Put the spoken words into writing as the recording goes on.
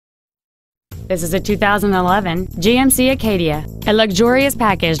This is a 2011 GMC Acadia, a luxurious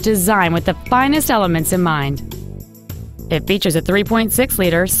package designed with the finest elements in mind. It features a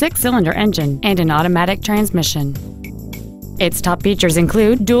 3.6-liter six-cylinder engine and an automatic transmission. Its top features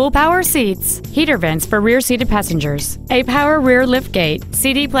include dual power seats, heater vents for rear-seated passengers, a power rear liftgate,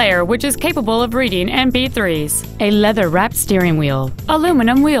 CD player which is capable of reading MP3s, a leather-wrapped steering wheel,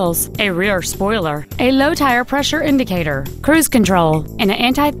 aluminum wheels, a rear spoiler, a low tire pressure indicator, cruise control, and an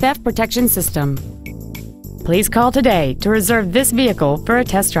anti-theft protection system. Please call today to reserve this vehicle for a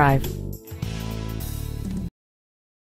test drive.